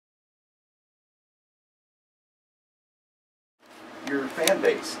your fan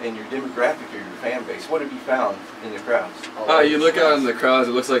base and your demographic of your fan base. What have you found in the crowds? You look out in the crowds,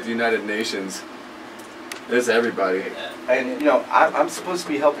 it looks like the United Nations. There's everybody. And you know, I'm supposed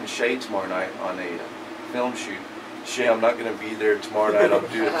to be helping Shay tomorrow night on a film shoot. Shay, I'm not going to be there tomorrow night. I'll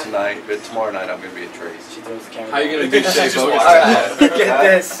do it tonight, but tomorrow night I'm going to be at Trace. She throws the camera. How are you going to do Shay bogus like that? Get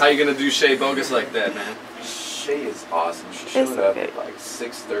this. How are you going to do Shay bogus like that, man? Shay is awesome. She showed up at like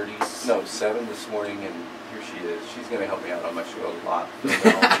 6:30, no, 7 this morning, and here she is. She's going to help me out on my show a lot.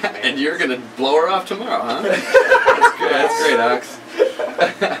 And you're going to blow her off tomorrow, huh? That's great, Ox.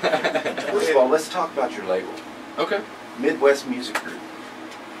 First of all, let's talk about your label. Okay. Midwest Music Group.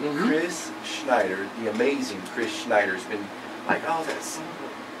 Chris Schneider, the amazing Chris Schneider, has been like, oh, that son of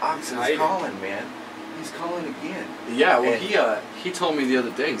a Ox is calling, man. He's calling again. Yeah, well, he told me the other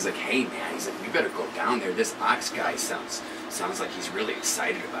day, he's like, hey, man, he's like, we better go down there. This Ox guy sounds like he's really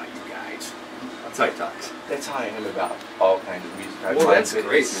excited about you guys. That's how he talks. That's how I am about all kinds of music. Well, that's great,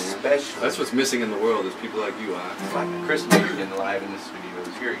 man. Especially. That's what's missing in the world is people like you, Ox. Like Chris Milligan live in the studios.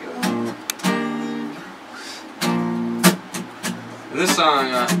 Here he goes. And this song's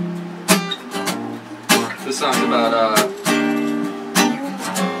about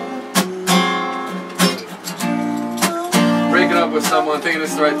breaking up with someone, thinking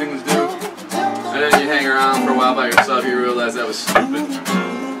it's the right thing to do, and then you hang around for a while by yourself, you realize that was stupid.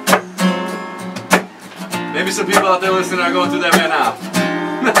 Maybe some people out there listening are going through that right now.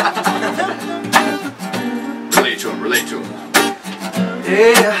 Relate to him, relate to him.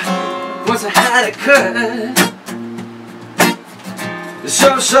 Yeah, once I had a cut.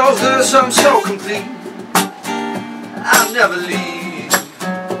 Some so good, some so complete. I'll never leave.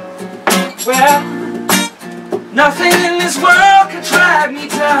 Well, nothing in this world can drag me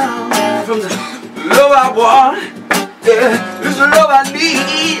down from the love I want. Yeah, it's the love I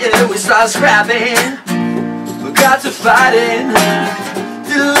need. Yeah, we start scrapping, we got to fighting,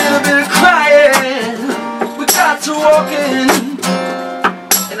 did a little bit of crying, we got to walking.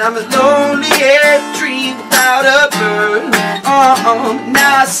 And I'm as lonely as a tree without a bird.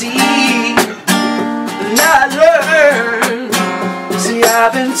 Now I see, now I learn. See,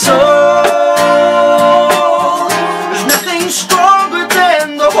 I've been told there's nothing stronger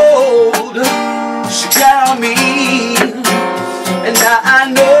than the hold she got on me. And now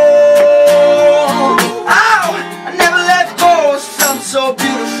I know, oh, I never let go of something so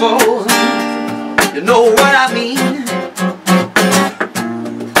beautiful. You know what I mean?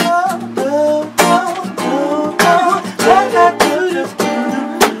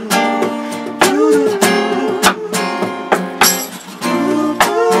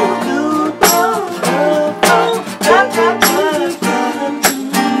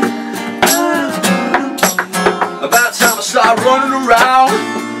 Start running around,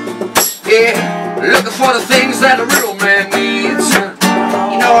 yeah, looking for the things that a real man needs.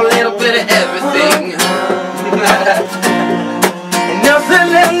 You know, a little bit of everything. And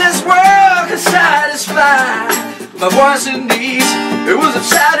nothing in this world can satisfy my wants and needs. It was a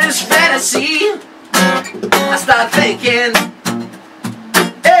childish fantasy. I started thinking,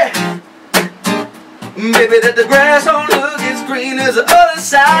 yeah, maybe that the grass don't look as green as the other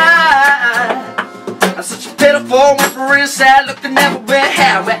side. I'm such a pitiful, whimpering, sad look that never been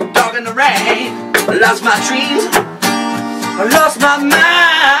had. Wet dog in the rain. I lost my dreams, I lost my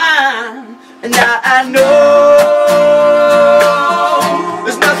mind, and now I know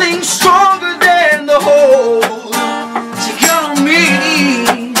there's nothing stronger than the hold she got on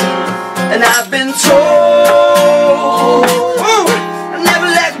me. And I've been told, ooh, I never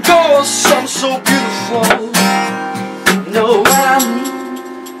let go of something so beautiful. You know what I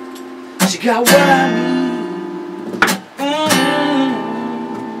mean? She got what I need.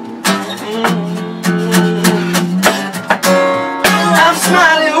 I'm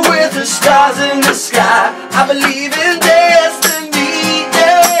smiling with the stars in the sky. I believe in destiny,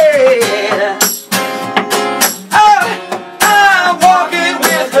 yeah. Oh, I'm walking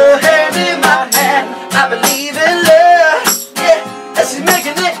with her hand in my hand. I believe in love, yeah, and she's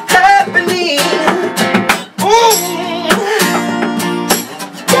making it happening. Ooh.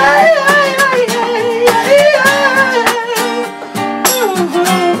 Yeah.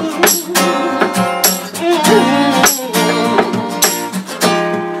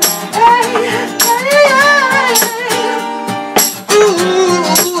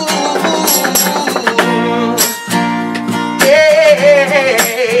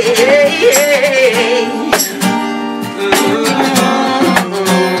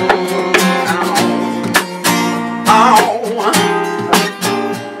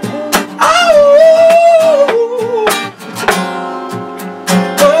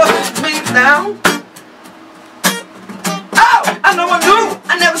 I know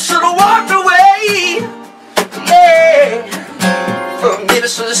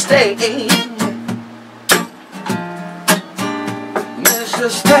stay. Let's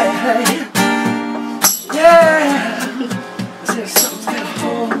just stay. Yeah. There's something's gotta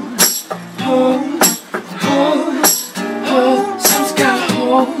hold. Something's gotta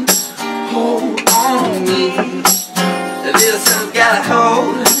hold on me. There's something's gotta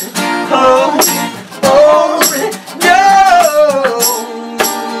hold.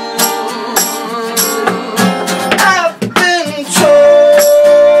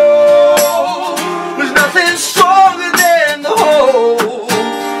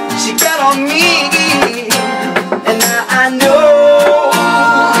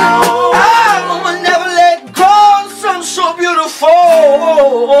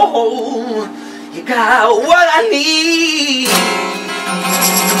 You got what I need. You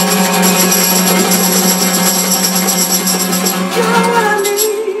got what I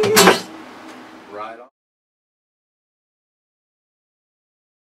need.